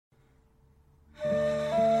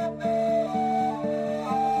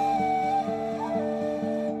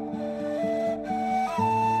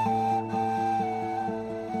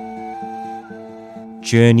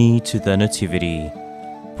Journey to the Nativity,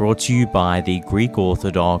 brought to you by the Greek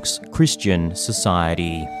Orthodox Christian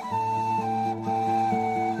Society.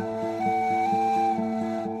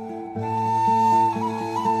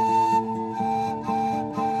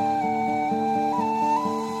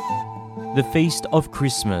 The Feast of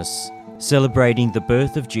Christmas, celebrating the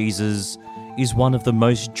birth of Jesus, is one of the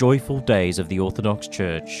most joyful days of the Orthodox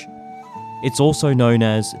Church. It's also known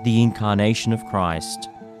as the Incarnation of Christ.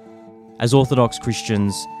 As Orthodox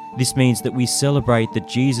Christians, this means that we celebrate that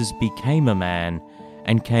Jesus became a man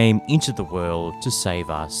and came into the world to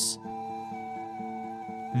save us.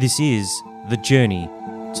 This is the Journey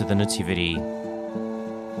to the Nativity.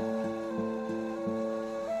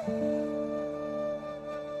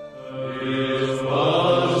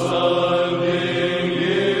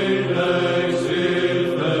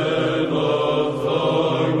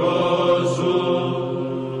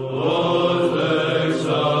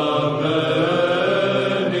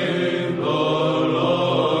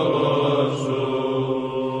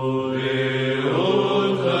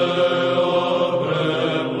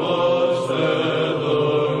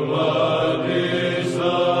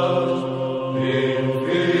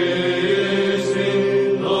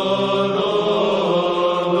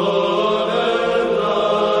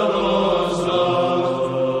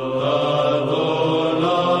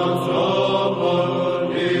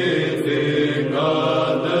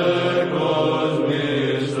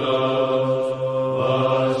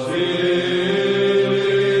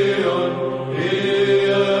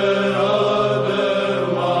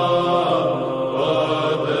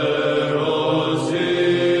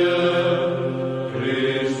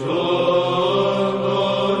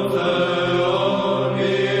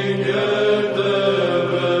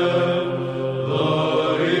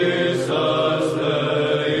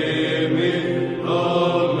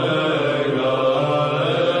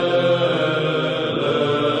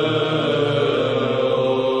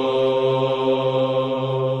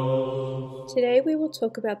 Today we will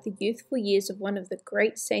talk about the youthful years of one of the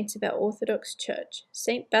great saints of our Orthodox Church,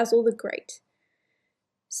 Saint Basil the Great.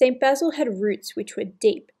 Saint Basil had roots which were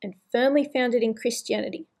deep and firmly founded in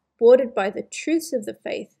Christianity, bordered by the truths of the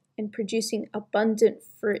faith and producing abundant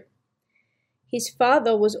fruit. His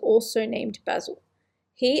father was also named Basil.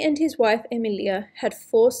 He and his wife Emilia had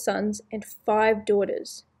 4 sons and 5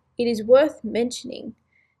 daughters. It is worth mentioning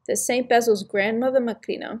that Saint Basil's grandmother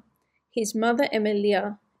Macrina, his mother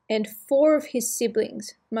Emilia, and 4 of his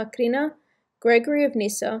siblings, Macrina, Gregory of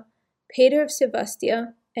Nyssa, Peter of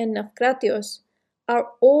Sevastia, and Navkratios, are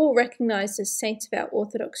all recognized as saints of our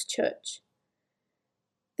Orthodox Church.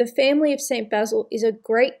 The family of Saint Basil is a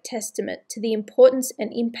great testament to the importance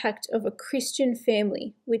and impact of a Christian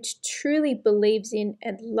family which truly believes in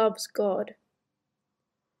and loves God.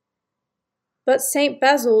 But Saint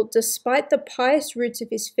Basil, despite the pious roots of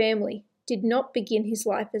his family, did not begin his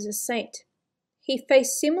life as a saint. He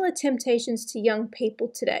faced similar temptations to young people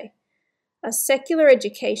today: a secular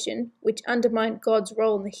education, which undermined God's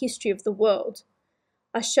role in the history of the world,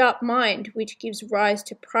 a sharp mind, which gives rise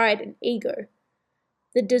to pride and ego,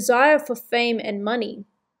 the desire for fame and money,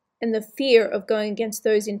 and the fear of going against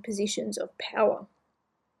those in positions of power.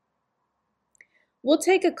 We'll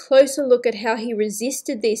take a closer look at how he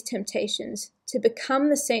resisted these temptations to become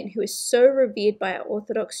the saint who is so revered by our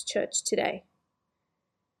Orthodox Church today.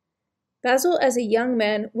 Basil, as a young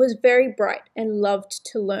man, was very bright and loved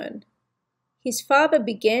to learn. His father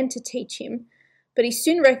began to teach him, but he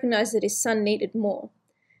soon recognized that his son needed more.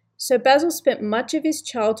 So Basil spent much of his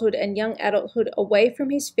childhood and young adulthood away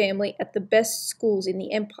from his family at the best schools in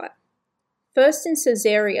the empire. First in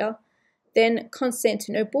Caesarea, then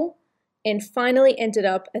Constantinople, and finally ended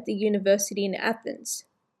up at the university in Athens.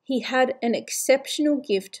 He had an exceptional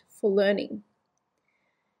gift for learning.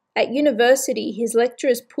 At university, his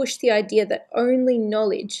lecturers pushed the idea that only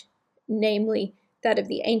knowledge, namely that of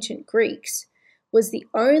the ancient Greeks, was the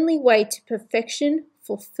only way to perfection,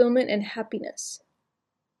 fulfillment, and happiness.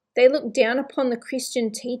 They looked down upon the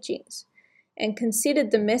Christian teachings and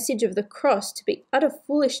considered the message of the cross to be utter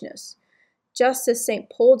foolishness, just as St.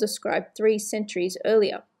 Paul described 3 centuries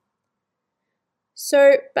earlier.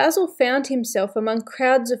 So Basil found himself among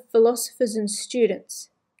crowds of philosophers and students,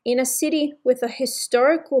 in a city with a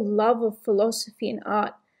historical love of philosophy and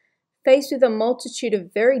art, faced with a multitude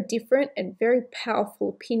of very different and very powerful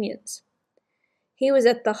opinions. He was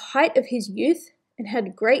at the height of his youth and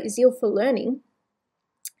had great zeal for learning.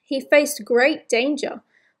 He faced great danger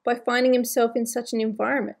by finding himself in such an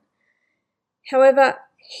environment. However,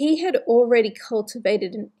 he had already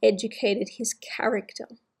cultivated and educated his character.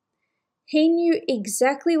 He knew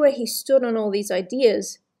exactly where he stood on all these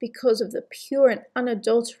ideas because of the pure and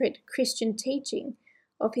unadulterated Christian teaching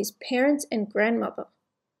of his parents and grandmother.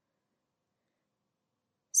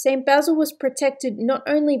 St. Basil was protected not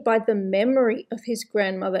only by the memory of his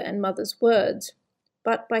grandmother and mother's words,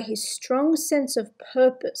 but by his strong sense of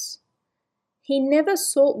purpose. He never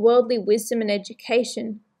sought worldly wisdom and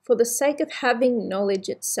education for the sake of having knowledge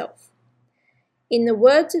itself. In the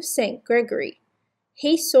words of St. Gregory,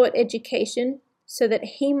 he sought education so that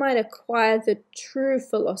he might acquire the true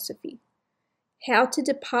philosophy, how to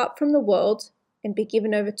depart from the world and be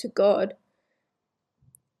given over to God,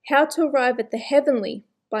 how to arrive at the heavenly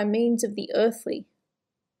by means of the earthly,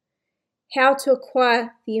 how to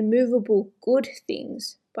acquire the immovable good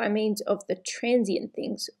things by means of the transient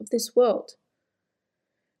things of this world.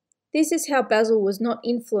 This is how Basil was not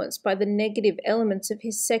influenced by the negative elements of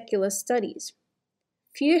his secular studies.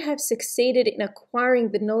 Few have succeeded in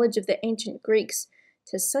acquiring the knowledge of the ancient Greeks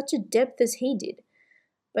to such a depth as he did,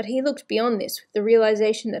 but he looked beyond this with the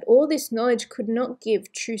realization that all this knowledge could not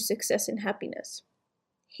give true success and happiness.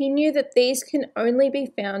 He knew that these can only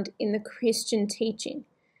be found in the Christian teaching,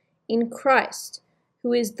 in Christ,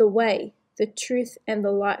 who is the way, the truth, and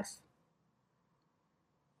the life.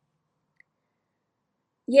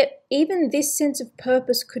 Yet even this sense of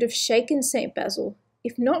purpose could have shaken St. Basil,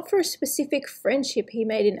 if not for a specific friendship he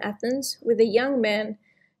made in Athens with a young man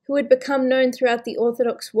who had become known throughout the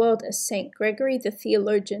Orthodox world as St. Gregory the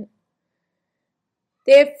Theologian.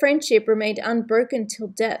 Their friendship remained unbroken till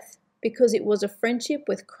death, because it was a friendship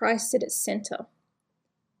with Christ at its center.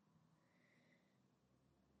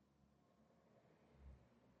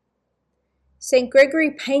 St. Gregory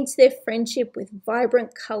paints their friendship with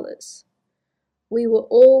vibrant colors. We were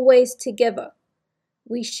always together.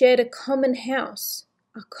 We shared a common house,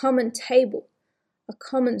 a common table, a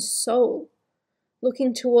common soul,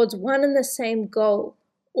 looking towards one and the same goal,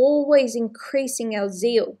 always increasing our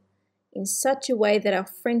zeal in such a way that our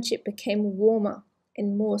friendship became warmer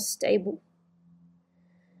and more stable.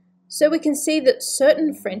 So we can see that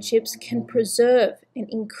certain friendships can preserve and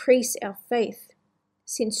increase our faith,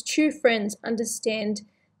 since true friends understand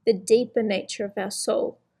the deeper nature of our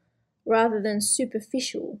soul, rather than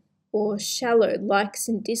superficial or shallow likes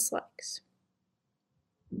and dislikes.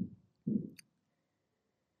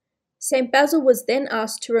 St. Basil was then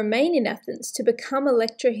asked to remain in Athens to become a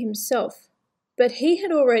lecturer himself, but he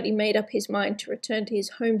had already made up his mind to return to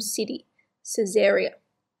his home city, Caesarea.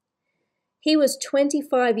 He was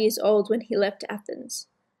 25 years old when he left Athens.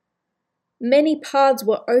 Many paths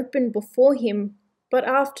were open before him, but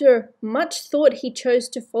after much thought he chose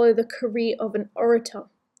to follow the career of an orator.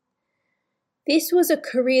 This was a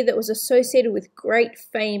career that was associated with great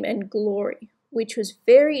fame and glory, which was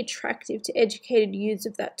very attractive to educated youths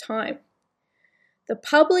of that time. The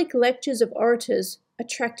public lectures of orators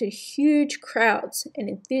attracted huge crowds and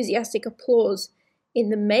enthusiastic applause in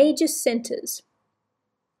the major centers.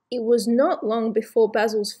 It was not long before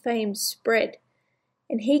Basil's fame spread,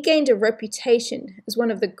 and he gained a reputation as one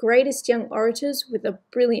of the greatest young orators with a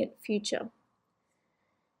brilliant future.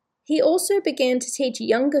 He also began to teach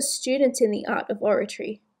younger students in the art of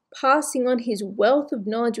oratory, passing on his wealth of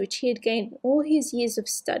knowledge which he had gained in all his years of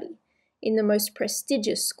study in the most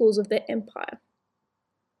prestigious schools of the empire.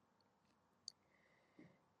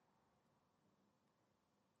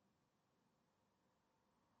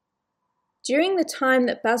 During the time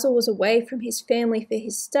that Basil was away from his family for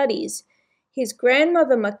his studies, his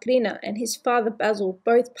grandmother Macrina and his father Basil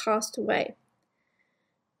both passed away.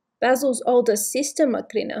 Basil's older sister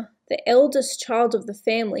Macrina, the eldest child of the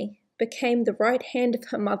family, became the right hand of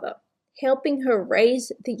her mother, helping her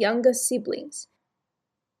raise the younger siblings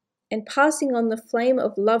and passing on the flame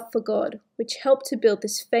of love for God, which helped to build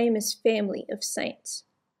this famous family of saints.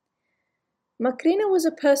 Macrina was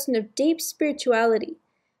a person of deep spirituality,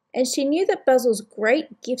 and she knew that Basil's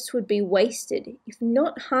great gifts would be wasted if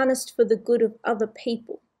not harnessed for the good of other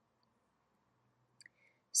people.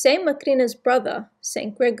 Saint Macrina's brother,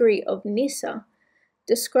 Saint Gregory of Nyssa,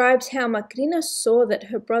 describes how Macrina saw that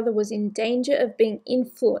her brother was in danger of being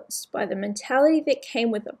influenced by the mentality that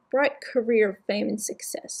came with a bright career of fame and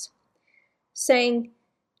success, saying,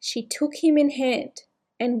 "She took him in hand,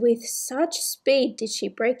 and with such speed did she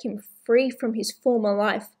break him free from his former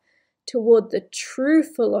life toward the true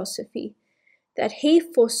philosophy, that he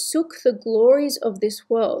forsook the glories of this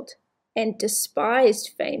world and despised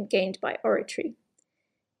fame gained by oratory,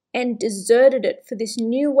 and deserted it for this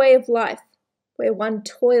new way of life where one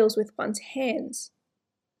toils with one's hands.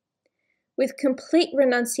 With complete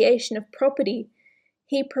renunciation of property,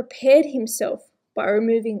 he prepared himself by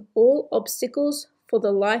removing all obstacles for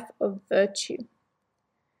the life of virtue."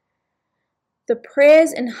 The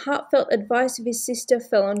prayers and heartfelt advice of his sister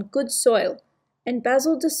fell on good soil, and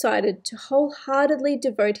Basil decided to wholeheartedly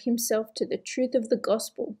devote himself to the truth of the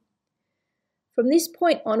gospel. From this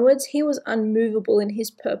point onwards, he was unmovable in his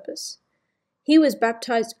purpose. He was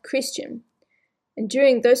baptized a Christian, and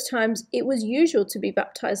during those times it was usual to be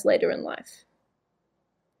baptized later in life.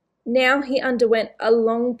 Now he underwent a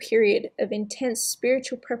long period of intense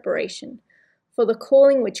spiritual preparation for the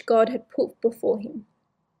calling which God had put before him.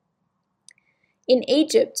 In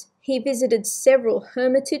Egypt, he visited several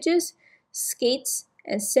hermitages, sketes,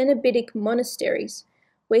 and cenobitic monasteries,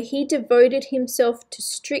 where he devoted himself to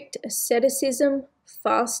strict asceticism,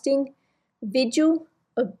 fasting, vigil,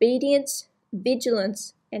 obedience,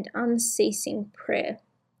 vigilance, and unceasing prayer.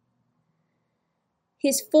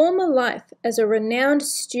 His former life as a renowned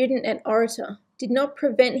student and orator did not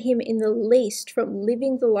prevent him in the least from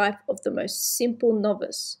living the life of the most simple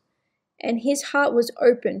novice, and his heart was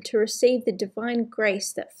open to receive the divine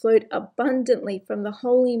grace that flowed abundantly from the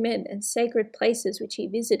holy men and sacred places which he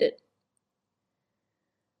visited.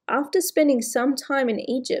 After spending some time in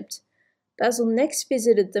Egypt, Basil next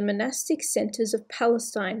visited the monastic centers of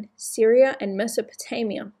Palestine, Syria, and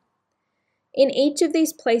Mesopotamia. In each of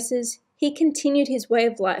these places, he continued his way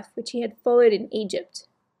of life which he had followed in Egypt.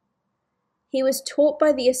 He was taught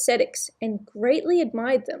by the ascetics and greatly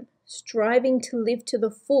admired them, striving to live to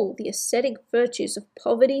the full the ascetic virtues of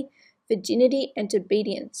poverty, virginity, and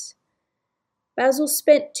obedience. Basil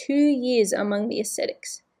spent 2 years among the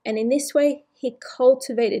ascetics, and in this way he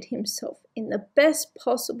cultivated himself in the best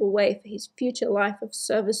possible way for his future life of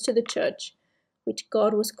service to the church, which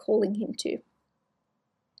God was calling him to.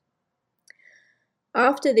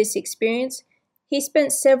 After this experience, he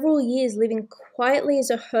spent several years living quietly as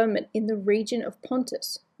a hermit in the region of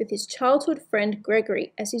Pontus, with his childhood friend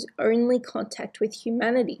Gregory as his only contact with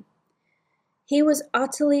humanity. He was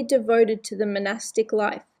utterly devoted to the monastic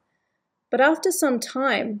life, but after some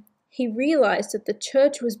time, he realized that the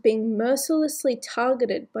church was being mercilessly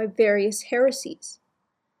targeted by various heresies.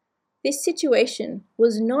 This situation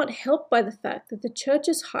was not helped by the fact that the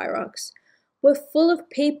church's hierarchs were full of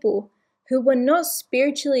people who were not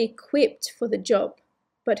spiritually equipped for the job,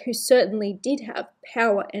 but who certainly did have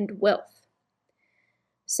power and wealth.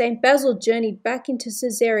 St. Basil journeyed back into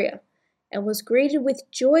Caesarea and was greeted with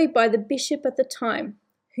joy by the bishop at the time,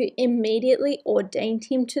 who immediately ordained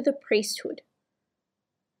him to the priesthood.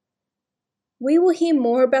 We will hear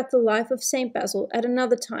more about the life of St. Basil at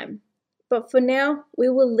another time, but for now we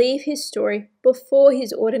will leave his story before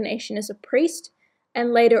his ordination as a priest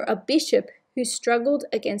and later a bishop who struggled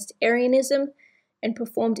against Arianism and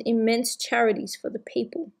performed immense charities for the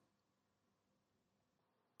people.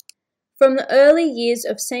 From the early years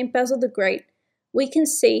of St. Basil the Great, we can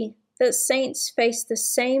see that saints face the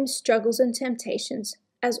same struggles and temptations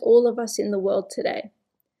as all of us in the world today.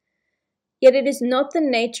 Yet it is not the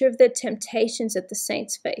nature of the temptations that the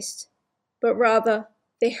saints faced, but rather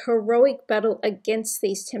their heroic battle against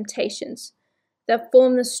these temptations that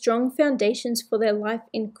form the strong foundations for their life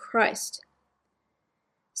in Christ.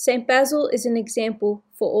 St. Basil is an example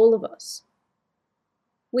for all of us.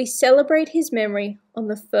 We celebrate his memory on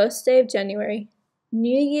the 1st day of January,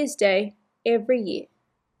 New Year's Day, every year.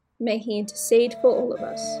 May he intercede for all of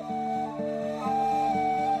us.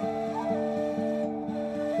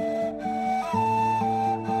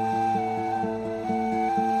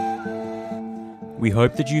 We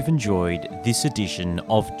hope that you've enjoyed this edition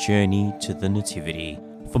of Journey to the Nativity.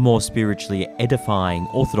 For more spiritually edifying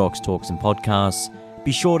Orthodox talks and podcasts,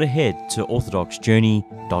 be sure to head to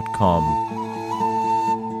orthodoxjourney.com.